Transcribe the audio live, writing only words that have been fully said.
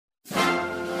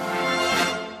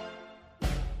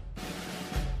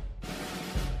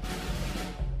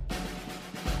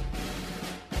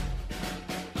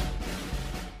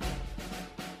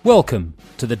Welcome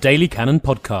to the Daily Cannon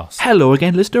Podcast. Hello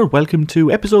again, listener. Welcome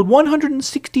to episode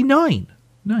 169.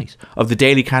 Nice. Of the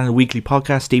Daily Cannon Weekly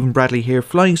Podcast. Stephen Bradley here,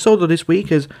 flying solo this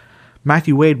week as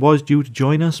Matthew Wade was due to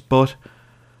join us, but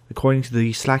according to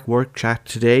the Slack work chat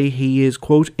today, he is,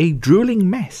 quote, a drooling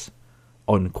mess,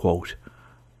 unquote.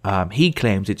 He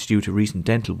claims it's due to recent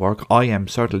dental work. I am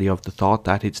certainly of the thought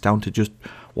that it's down to just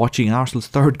watching Arsenal's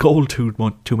third goal too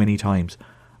many times.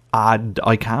 And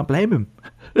I can't blame him,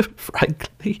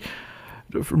 frankly,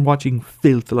 from watching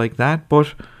filth like that.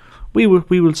 But we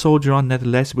will soldier on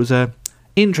nevertheless. It was a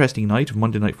interesting night of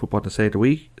Monday Night Football, to say the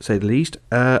least.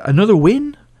 Another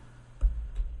win,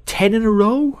 10 in a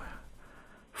row.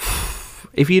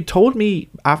 If he had told me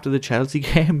after the Chelsea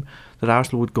game that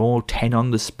Arsenal would go 10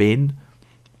 on the spin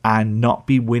and not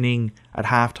be winning at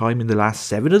half time in the last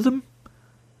 7 of them,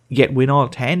 yet win all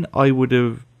 10, I would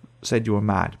have said you were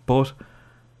mad. But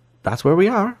that's where we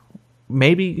are.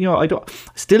 Maybe, I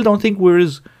still don't think we're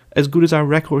as good as our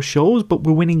record shows, but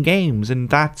we're winning games, and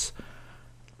that's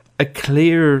a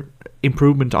clear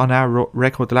improvement on our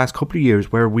record the last couple of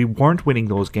years, where we weren't winning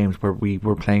those games where we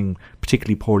were playing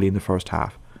particularly poorly in the first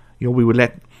half. We would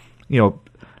let,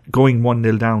 going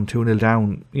 1-0 down, 2-0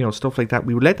 down, stuff like that,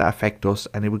 we would let that affect us,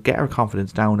 and it would get our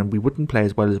confidence down, and we wouldn't play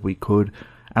as well as we could,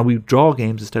 and we'd draw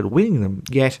games instead of winning them.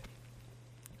 Yet,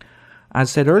 as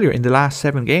said earlier, in the last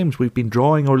 7 games, we've been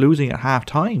drawing or losing at half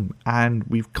time, and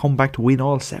we've come back to win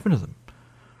all 7 of them.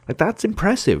 Like, that's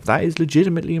impressive. That is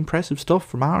legitimately impressive stuff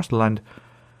from Arsenal, and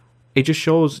it just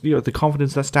shows, the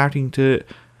confidence that's starting to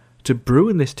brew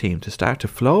in this team, to start to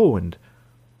flow. And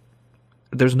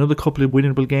there's another couple of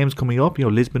winnable games coming up.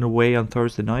 Lisbon away on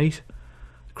Thursday night,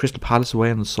 Crystal Palace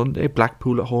away on Sunday,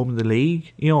 Blackpool at home in the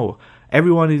league.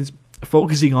 Everyone is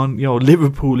focusing on,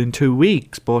 Liverpool in 2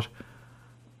 weeks, but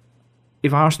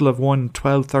if Arsenal have won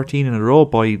 12, 13 in a row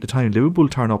by the time Liverpool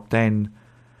turn up, then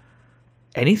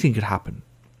anything could happen.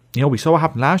 We saw what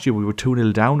happened last year. We were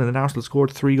 2-0 down and then Arsenal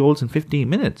scored 3 goals in 15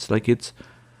 minutes. Like, it's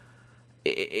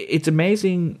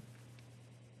amazing.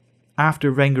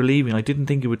 After Wenger leaving, I didn't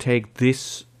think it would take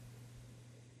this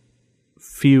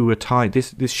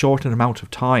short an amount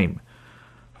of time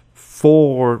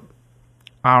for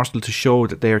Arsenal to show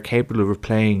that they are capable of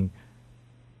playing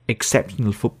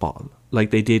exceptional football like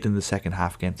they did in the second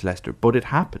half against Leicester. But it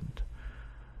happened.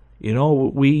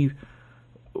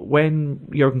 When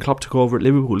Jurgen Klopp took over at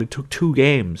Liverpool, it took 2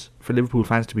 games for Liverpool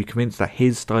fans to be convinced that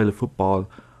his style of football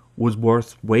was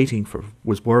worth waiting for,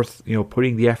 was worth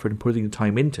putting the effort and putting the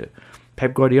time into.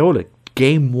 Pep Guardiola,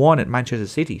 game 1 at Manchester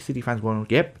City, City fans going,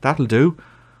 yep, that'll do.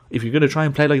 If you're going to try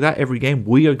and play like that every game,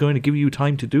 we are going to give you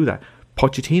time to do that.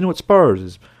 Pochettino at Spurs,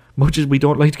 as much as we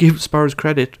don't like to give Spurs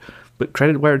credit, but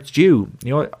credit where it's due.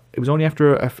 It was only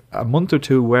after a month or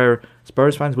 2 where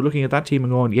Spurs fans were looking at that team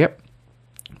and going, yep,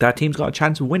 that team's got a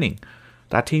chance of winning.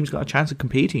 That team's got a chance of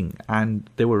competing. And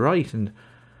they were right. And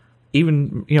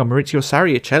even, Maurizio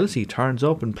Sarri at Chelsea turns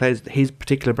up and plays his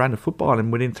particular brand of football,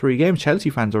 and within 3 games, Chelsea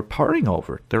fans are purring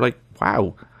over it. They're like,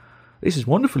 wow, this is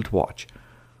wonderful to watch.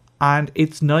 And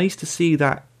it's nice to see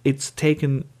that it's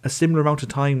taken a similar amount of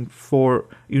time for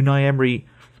Unai Emery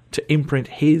to imprint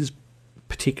his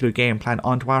particular game plan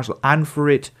onto Arsenal, and for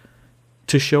it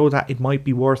to show that it might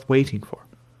be worth waiting for.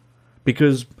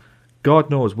 Because God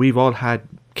knows we've all had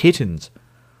kittens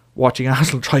watching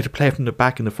Arsenal try to play from the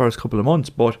back in the first couple of months,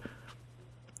 but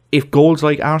if goals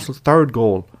like Arsenal's third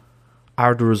goal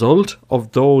are the result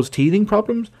of those teething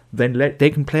problems, then they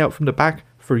can play out from the back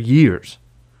for years.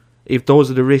 If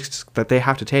those are the risks that they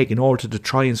have to take in order to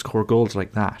try and score goals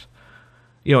like that.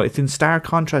 It's in stark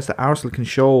contrast that Arsenal can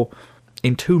show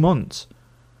in 2 months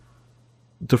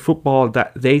the football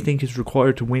that they think is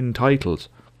required to win titles.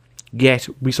 Yet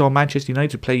we saw Manchester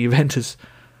United play Juventus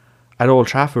at Old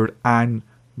Trafford and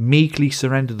meekly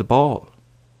surrender the ball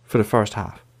for the first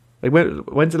half. Like,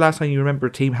 when's the last time you remember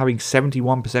a team having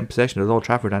 71% possession at Old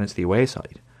Trafford and it's the away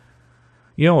side?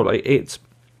 It's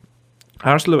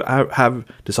Arsenal have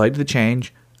decided to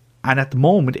change, and at the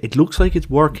moment it looks like it's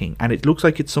working, and it looks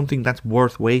like it's something that's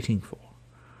worth waiting for.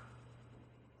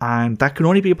 And that can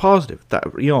only be a positive.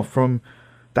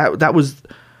 That was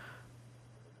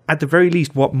at the very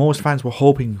least what most fans were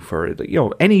hoping for.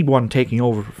 Anyone taking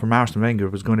over from Arsene Wenger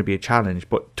was going to be a challenge,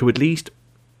 but to at least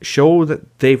show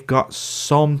that they've got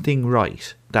something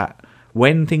right, that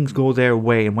when things go their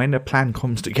way and when a plan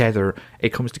comes together,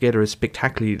 it comes together as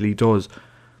spectacularly does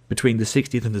between the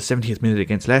 60th and the 70th minute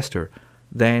against Leicester,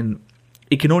 then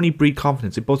it can only breed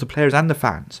confidence in both the players and the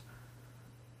fans.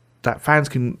 That fans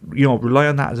can, rely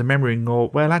on that as a memory and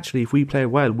go, well, actually, if we play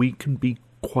well, we can be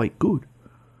quite good.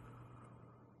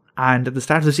 And at the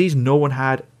start of the season, no one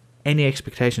had any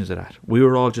expectations of that. We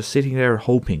were all just sitting there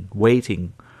hoping,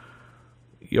 waiting,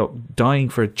 dying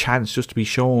for a chance just to be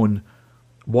shown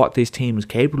what this team is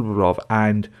capable of.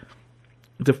 And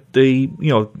the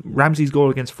Ramsey's goal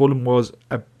against Fulham was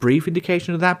a brief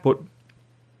indication of that, but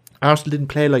Arsenal didn't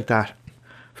play like that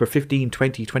for 15,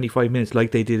 20, 25 minutes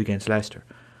like they did against Leicester.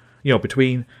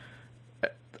 Between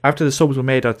after the subs were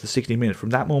made after the 60 minutes, from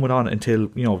that moment on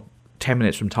until 10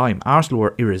 minutes from time, Arsenal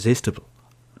were irresistible.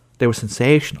 They were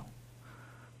sensational.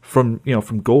 From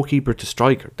goalkeeper to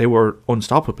striker, they were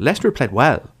unstoppable. Leicester played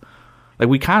well. Like,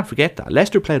 we can't forget that.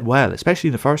 Leicester played well, especially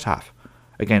in the first half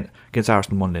against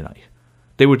Arsenal Monday night.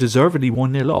 They were deservedly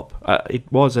 1-0 up.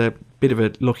 It was a bit of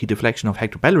a lucky deflection of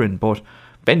Hector Bellerin, but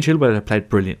Ben Chilwell had played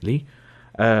brilliantly.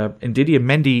 Ndidi and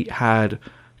Mendy had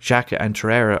Xhaka and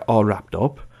Torreira all wrapped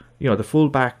up. The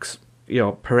full-backs,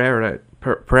 Pereira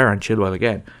and Chilwell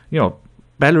again.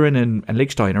 Bellerin and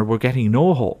Lichtsteiner were getting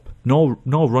no hope, no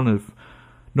run of,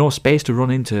 no space to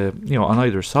run into, on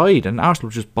either side, and Arsenal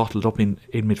were just bottled up in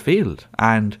midfield,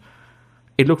 and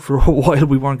it looked for a while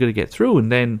we weren't going to get through,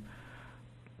 and then,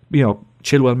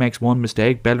 Chilwell makes one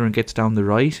mistake, Bellerin gets down the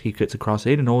right, he gets across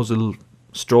in, and Ozil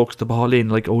strokes the ball in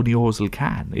like only Ozil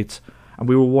can. And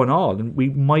we were 1-1, and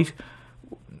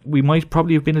we might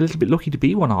probably have been a little bit lucky to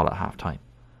be 1-1 at half time.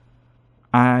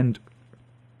 And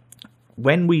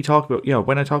when we talk about,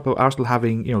 when I talk about Arsenal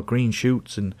having, green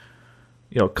shoots and,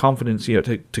 confidence,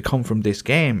 to come from this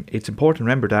game, it's important to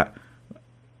remember that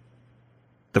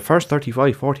the first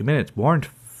 35, 40 minutes weren't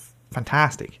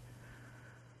fantastic.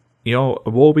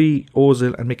 Iwobi,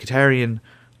 Ozil and Mkhitaryan,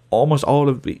 almost all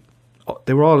of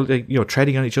they were all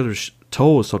treading on each other's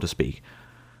toes, so to speak,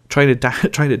 trying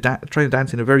to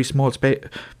dance in a very small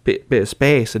bit of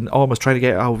space and almost trying to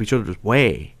get out of each other's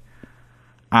way.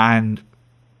 And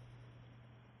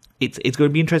it's going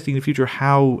to be interesting in the future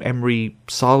how Emery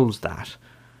solves that,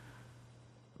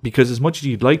 because as much as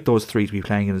you'd like those three to be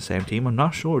playing in the same team, I'm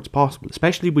not sure it's possible,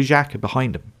 especially with Xhaka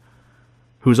behind him,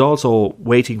 who's also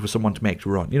waiting for someone to make the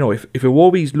run. If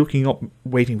Iwobi's looking up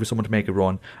waiting for someone to make a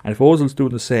run, and if Ozil's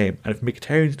doing the same, and if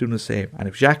Mkhitaryan's doing the same, and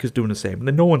if Xhaka's doing the same, and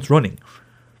then no one's running.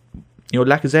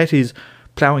 Lacazette is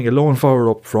ploughing a lone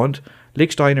forward up front.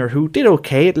 Lichtsteiner, who did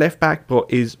okay at left back,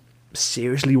 but is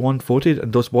seriously one-footed,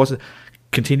 and thus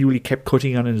continually kept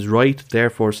cutting on his right,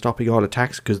 therefore stopping all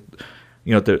attacks, because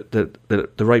the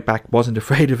right back wasn't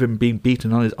afraid of him being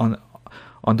beaten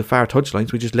on the far touchlines.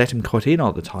 So we just let him cut in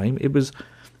all the time. It was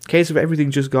a case of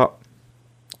everything just got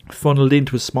funneled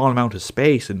into a small amount of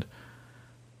space, and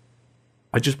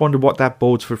I just wonder what that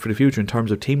bodes for the future in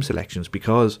terms of team selections,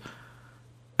 because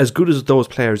as good as those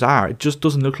players are, it just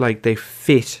doesn't look like they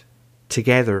fit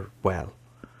together well.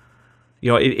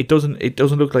 It doesn't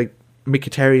look like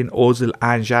Mkhitaryan, Ozil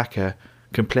and Xhaka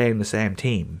can play in the same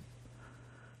team.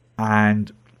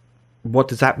 And what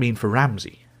does that mean for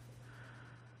Ramsey?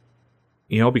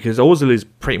 Because Ozil is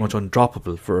pretty much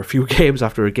undroppable for a few games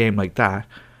after a game like that,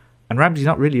 and Ramsey's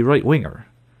not really a right winger.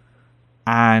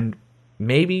 And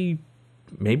maybe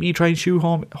you try and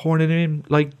shoehorn it in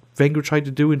like Wenger tried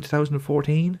to do in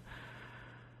 2014,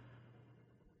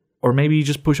 or maybe you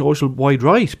just push Ozil wide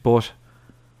right. But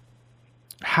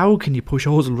how can you push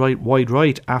Ozil wide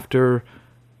right after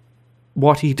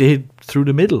what he did through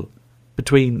the middle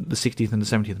between the 60th and the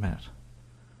 70th minute?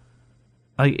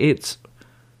 It's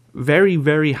very,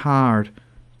 very hard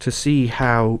to see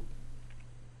how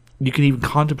you can even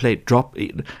contemplate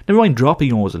never mind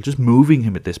dropping Ozil, just moving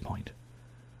him at this point.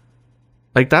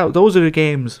 Those are the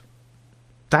games.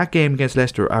 That game against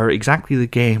Leicester are exactly the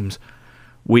games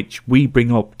which we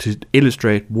bring up to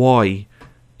illustrate why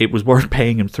it was worth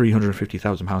paying him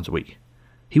 £350,000 a week.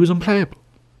 He was unplayable.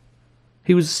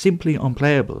 He was simply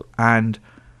unplayable. And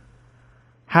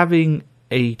having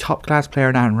a top-class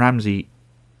player now in Ramsey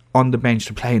on the bench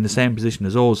to play in the same position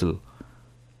as Ozil,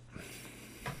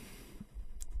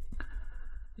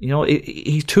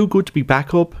 he's too good to be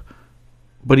backup,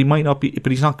 but he might not be.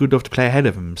 But he's not good enough to play ahead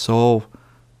of him. So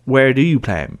where do you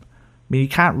play him? I mean, you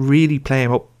can't really play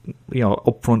him up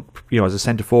front, as a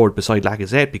centre forward beside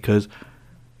Lacazette, because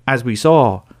as we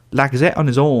saw, Lacazette on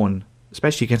his own,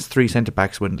 especially against three centre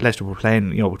backs when Leicester were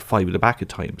playing, with five at the back at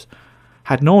times,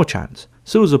 had no chance.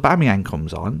 As soon as Aubameyang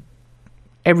comes on,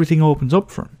 everything opens up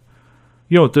for him.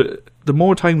 The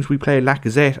more times we play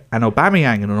Lacazette and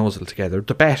Aubameyang and Ozil together,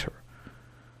 the better.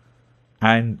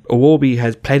 And Iwobi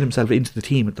has played himself into the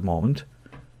team at the moment.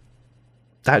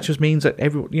 That just means that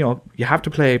you have to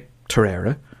play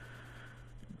Torreira.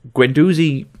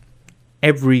 Guendouzi,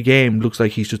 every game looks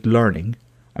like he's just learning.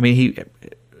 I mean,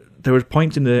 there was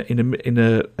points at the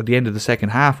end of the second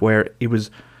half where it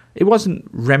wasn't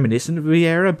reminiscent of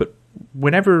Vieira, but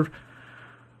whenever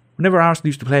whenever Arsenal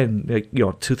used to play in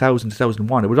 2000,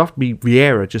 2001, it would often be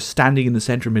Vieira just standing in the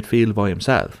centre of midfield by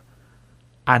himself,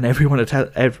 and everyone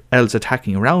else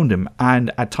attacking around him.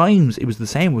 And at times it was the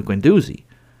same with Guendouzi.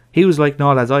 He was like,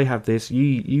 "No, lads, I have this.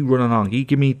 You run along. You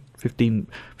give me 15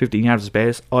 yards of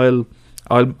space. I'll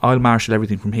marshal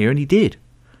everything from here." And he did.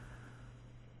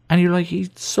 And you're like,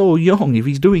 he's so young. If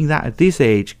he's doing that at this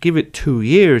age, give it 2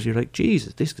 years. You're like,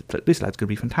 Jesus, this lad's going to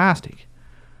be fantastic.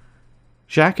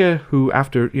 Xhaka, who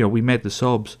after we made the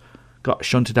subs, got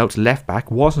shunted out to left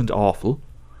back, wasn't awful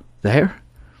there.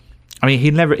 I mean,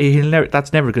 he'll never.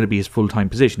 That's never going to be his full time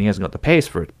position. He hasn't got the pace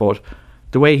for it. But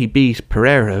the way he beat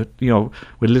Pereira,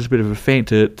 with a little bit of a feint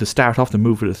to start off the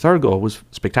move for the third goal was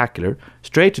spectacular.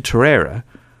 Straight to Torreira,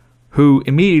 who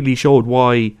immediately showed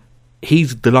why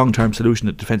he's the long-term solution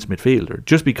at defensive midfielder,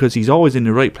 just because he's always in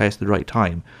the right place at the right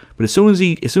time. But as soon as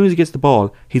he gets the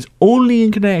ball, his only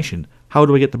inclination, how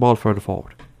do I get the ball further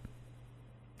forward?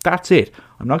 That's it.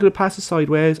 I'm not going to pass it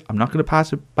sideways. I'm not going to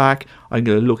pass it back. I'm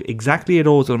going to look exactly at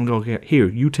Ozil and I'm going to go, here,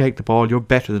 you take the ball. You're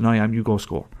better than I am. You go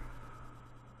score.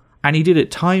 And he did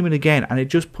it time and again, and it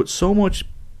just put so much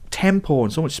tempo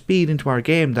and so much speed into our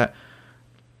game that,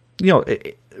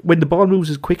 when the ball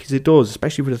moves as quick as it does,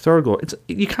 especially for the third goal,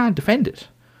 you can't defend it.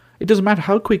 It doesn't matter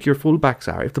how quick your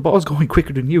fullbacks are. If the ball's going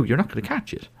quicker than you're not going to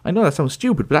catch it. I know that sounds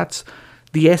stupid, but that's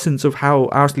the essence of how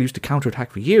Arsenal used to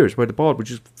counter-attack for years, where the ball would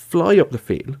just fly up the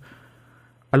field.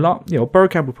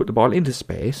 Bergkamp would put the ball into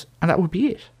space, and that would be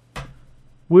it.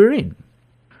 We're in.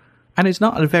 And it's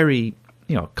not a very,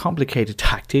 complicated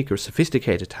tactic or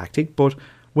sophisticated tactic, but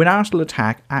when Arsenal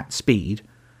attack at speed,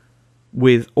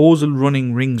 with Ozil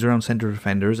running rings around centre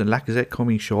defenders and Lacazette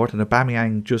coming short and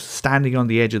Aubameyang just standing on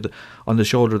the edge on the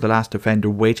shoulder of the last defender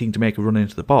waiting to make a run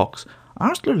into the box,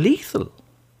 Arsenal are lethal.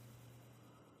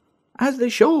 As they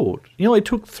showed. It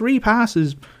took 3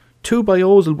 passes, 2 by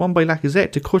Ozil, 1 by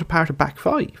Lacazette, to cut apart a back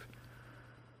 5.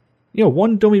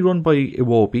 One dummy run by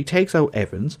Iwobi takes out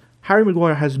Evans. Harry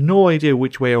Maguire has no idea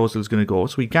which way Ozil's going to go,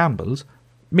 so he gambles,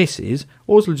 misses.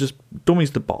 Ozil just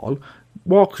dummies the ball,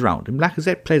 walks around him.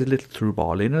 Lacazette plays a little through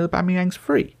ball in, and Aubameyang's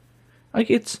free.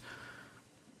 It's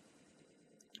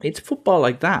football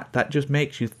like that just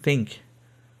makes you think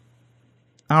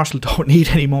Arsenal don't need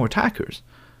any more attackers.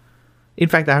 In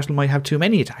fact, Arsenal might have too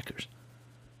many attackers.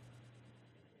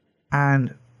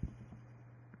 And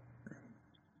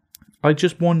I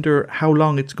just wonder how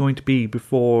long it's going to be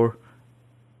before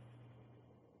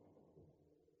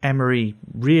Emery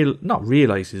not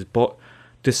realises, but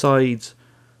decides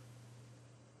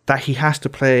that he has to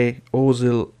play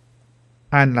Ozil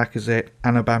and Lacazette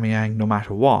and Aubameyang no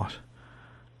matter what.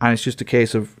 And it's just a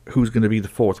case of who's going to be the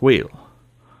fourth wheel.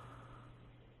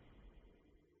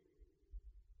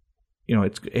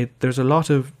 There's a lot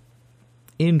of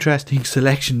interesting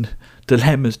selection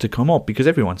dilemmas to come up because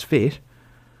everyone's fit.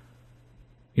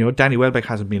 Danny Welbeck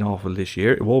hasn't been awful this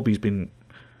year. Iwobi's been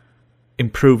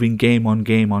improving game on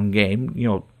game on game.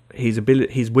 His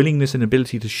willingness and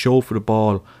ability to show for the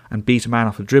ball and beat a man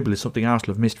off a dribble is something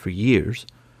Arsenal have missed for years.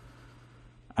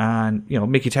 And,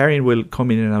 Mkhitaryan will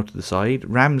come in and out to the side.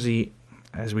 Ramsey,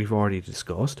 as we've already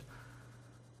discussed.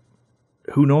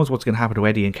 Who knows what's going to happen to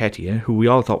Eddie Nketiah, who we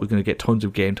all thought was going to get tons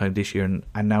of game time this year,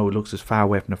 and now it looks as far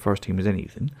away from the first team as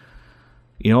anything.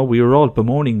 We were all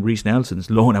bemoaning Reece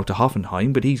Nelson's loan out to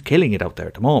Hoffenheim, but he's killing it out there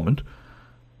at the moment.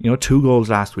 2 goals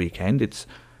last weekend. It's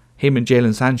him and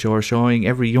Jadon Sancho are showing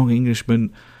every young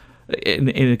Englishman in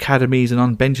academies and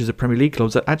on benches at Premier League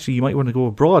clubs that actually you might want to go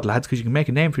abroad, lads, because you can make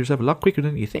a name for yourself a lot quicker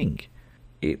than you think.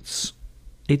 It's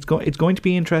going to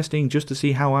be interesting just to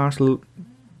see how Arsenal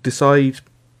decide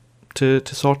to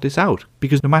sort this out,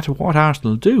 because no matter what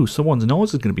Arsenal do, someone's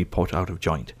nose is going to be put out of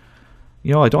joint.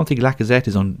 I don't think Lacazette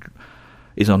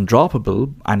is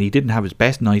undroppable, and he didn't have his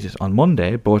best night on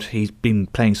Monday, but he's been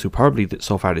playing superbly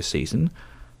so far this season.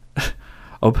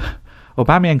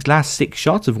 Aubameyang's last 6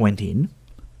 shots have went in,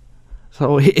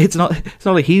 so it's not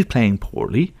like he's playing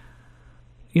poorly.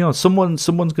 Someone's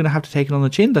going to have to take it on the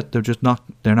chin that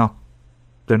they're not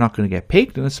going to get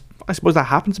picked, and I suppose that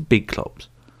happens at big clubs.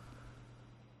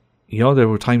 There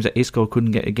were times that Isco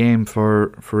couldn't get a game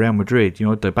for Real Madrid.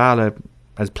 Dybala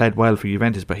has played well for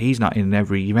Juventus, but he's not in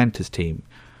every Juventus team.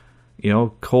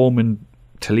 Coleman,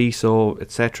 Tolisso,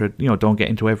 etc. Don't get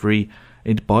into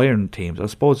Bayern teams. I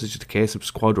suppose it's just a case of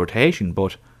squad rotation.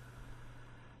 But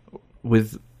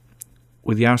with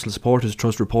the Arsenal Supporters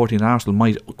Trust reporting, Arsenal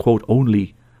might quote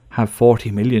only have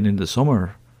 40 million in the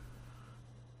summer.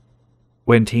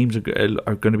 When teams are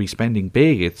going to be spending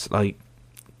big, it's like,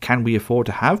 can we afford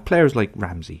to have players like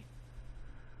Ramsey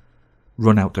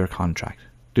run out their contract?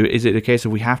 Is it a case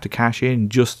of we have to cash in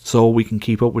just so we can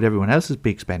keep up with everyone else's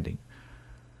big spending?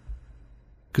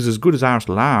 Because as good as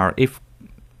Arsenal are, if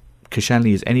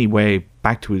Koscielny is any way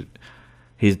back to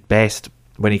his best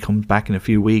when he comes back in a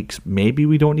few weeks, maybe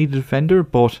we don't need a defender,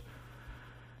 but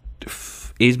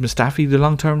is Mustafi the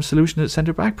long-term solution at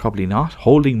centre-back? Probably not.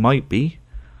 Holding might be.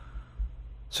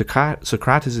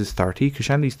 Socrates is 30,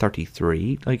 Koscielny's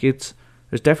 33. Like, there's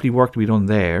definitely work to be done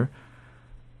there.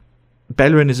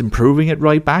 Bellerin is improving at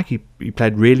right back. He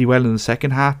played really well in the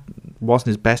second half. Wasn't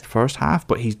his best first half,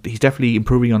 but he's definitely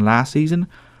improving on last season.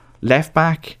 Left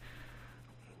back,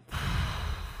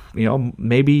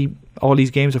 maybe all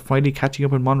these games are finally catching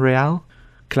up in Monreal.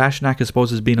 Kolasinac, I suppose,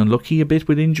 has been unlucky a bit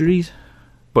with injuries,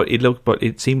 but it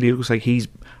looks like he's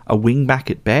a wing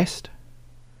back at best.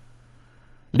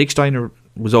 Lichtsteiner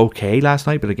was okay last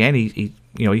night, but again, he's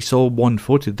so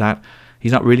one-footed that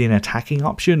he's not really an attacking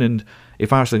option. And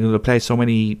if Arsenal are going to play so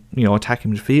many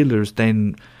attacking midfielders,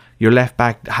 then your left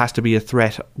back has to be a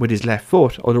threat with his left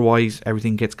foot. Otherwise,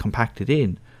 everything gets compacted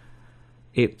in.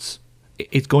 It's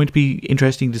going to be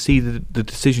interesting to see the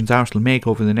decisions Arsenal make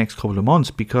over the next couple of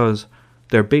months, because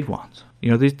they're big ones.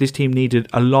 This team needed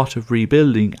a lot of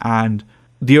rebuilding, and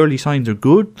the early signs are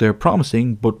good, they're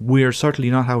promising, but we're certainly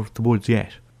not out of the woods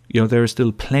yet. There is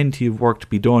still plenty of work to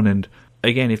be done, and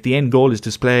again, if the end goal is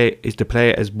to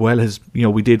play as well as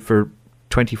we did for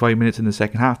 25 minutes in the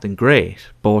second half, then great.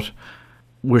 But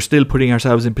we're still putting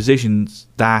ourselves in positions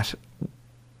that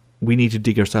we need to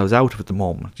dig ourselves out of at the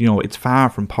moment. It's far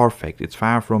from perfect. It's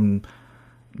far from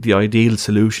the ideal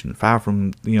solution. Far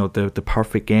from the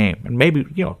perfect game. And maybe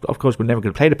of course we're never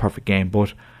going to play the perfect game.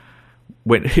 But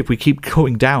if we keep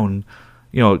going down,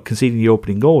 conceding the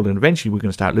opening goal, then eventually we're going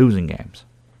to start losing games.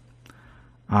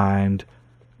 And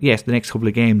yes, the next couple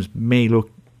of games may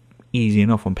look easy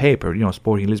enough on paper.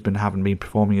 Sporting Lisbon haven't been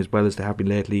performing as well as they have been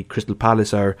lately. Crystal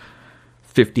Palace are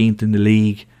 15th in the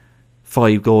league,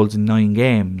 5 goals in 9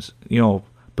 games.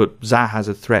 But Zaha has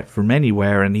a threat from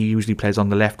anywhere, and he usually plays on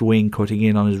the left wing, cutting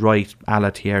in on his right, a la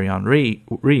Thierry Henry.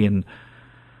 And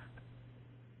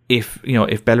if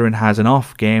Bellerin has an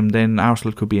off game, then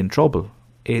Arsenal could be in trouble.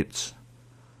 It's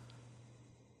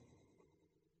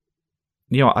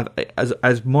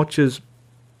as much as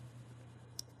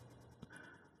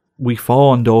we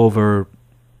fawned over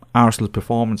Arsenal's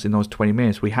performance in those 20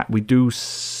 minutes, we do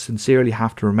sincerely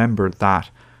have to remember that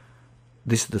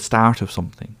this is the start of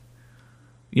something.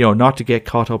 Not to get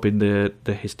caught up in the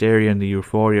hysteria and the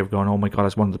euphoria of going, oh my God,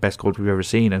 that's one of the best goals we've ever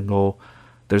seen, and go,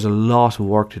 there's a lot of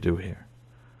work to do here.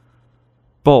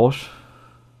 But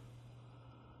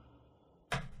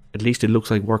at least it looks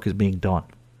like work is being done.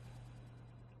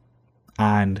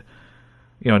 And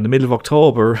in the middle of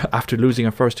October, after losing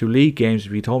our first 2 league games,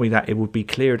 if you told me that it would be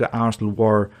clear that Arsenal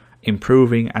were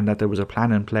improving and that there was a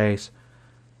plan in place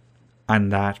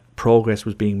and that progress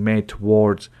was being made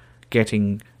towards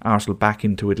getting Arsenal back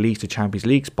into at least a Champions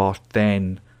League spot,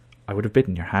 then I would have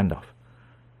bitten your hand off.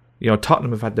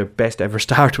 Tottenham have had their best ever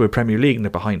start to a Premier League and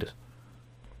they're behind it.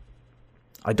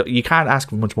 You can't ask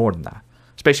for much more than that,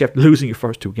 especially after losing your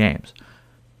first 2 games.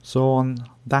 So on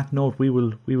that note, we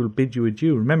will bid you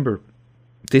adieu. Remember,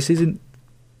 this isn't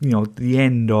the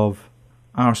end of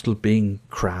Arsenal being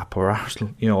crap or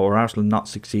Arsenal not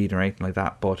succeed or anything like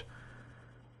that. But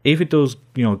if it does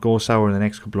go sour in the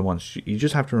next couple of months, you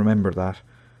just have to remember that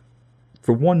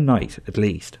for one night at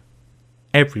least,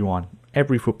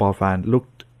 every football fan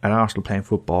looked at Arsenal playing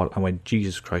football and went,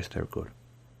 Jesus Christ, they're good.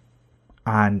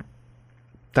 And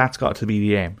that's got to be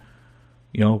the aim.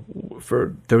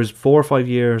 There was 4 or 5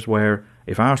 years where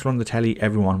if Arsenal on the telly,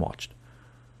 everyone watched.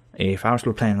 If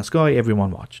Arsenal were playing on Sky,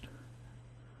 everyone watched.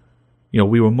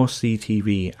 We were must-see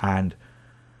TV, and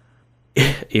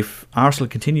if Arsenal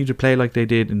continued to play like they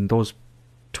did in those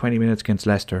 20 minutes against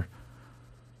Leicester,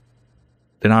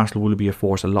 then Arsenal will be a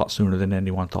force a lot sooner than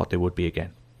anyone thought they would be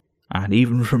again. And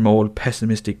even from old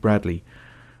pessimistic Bradley,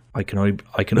 I can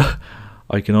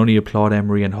only applaud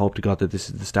Emery and hope to God that this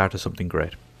is the start of something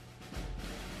great.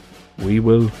 We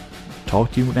will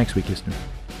talk to you next week, listener.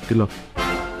 Good luck.